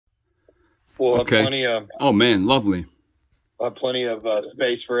We'll have Okay. Oh man, lovely. plenty of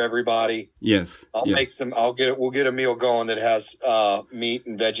space for everybody. Yes. I'll Yeah. make some. We'll get a meal going that has meat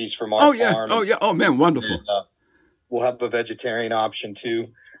and veggies from our Oh yeah. farm. Oh yeah. Oh man, wonderful. And, we'll have a vegetarian option too.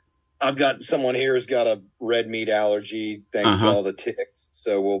 I've got someone here who's got a red meat allergy thanks to all the ticks.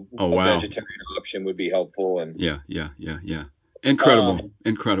 So Oh, wow. a vegetarian option would be helpful. And Yeah. Incredible.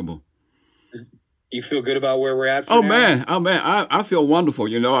 Incredible. you feel good about where we're at for Oh now? man. I feel wonderful.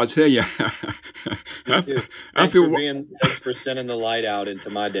 You know, I tell you. Thanks for sending the light out into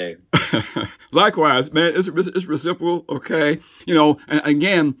my day. Likewise, man. It's reciprocal. Okay. You know, and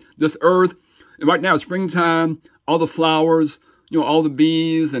again, this earth. Right now, it's springtime. All the flowers. You know, all the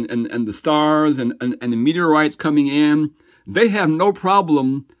bees and the stars and the meteorites coming in, they have no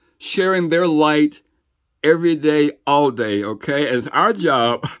problem sharing their light every day, all day, okay? It's our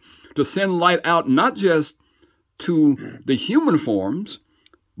job to send light out not just to the human forms,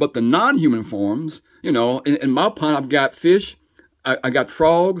 but the non-human forms. You know, in my pond, I've got fish, I got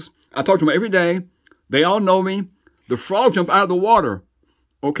frogs. I talk to them every day. They all know me. The frogs jump out of the water.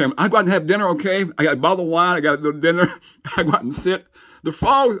 Okay, I go out and have dinner, okay? I got a bottle of wine, I got a little dinner. I go out and sit. The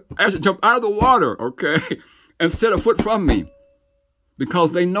frogs actually jump out of the water, okay, and sit a foot from me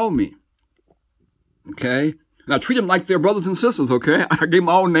because they know me, okay? And I treat them like they're brothers and sisters, okay? I give them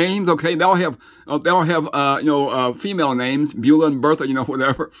all names, okay? They all have female names, Beulah and Bertha, you know,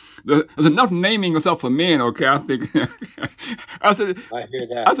 whatever. There's enough naming yourself for men, okay? I think. I hear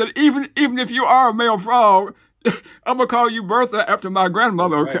that. I said, even if you are a male frog, I'm gonna call you Bertha after my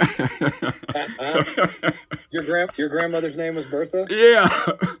grandmother, okay? Right. Your grandmother's name was Bertha? Yeah.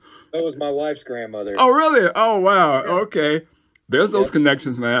 That was my wife's grandmother. Oh, really? Oh, wow. Okay. There's those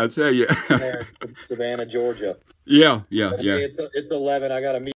connections, man. I tell you. Savannah, Georgia. Yeah. It's 11. I got a meeting.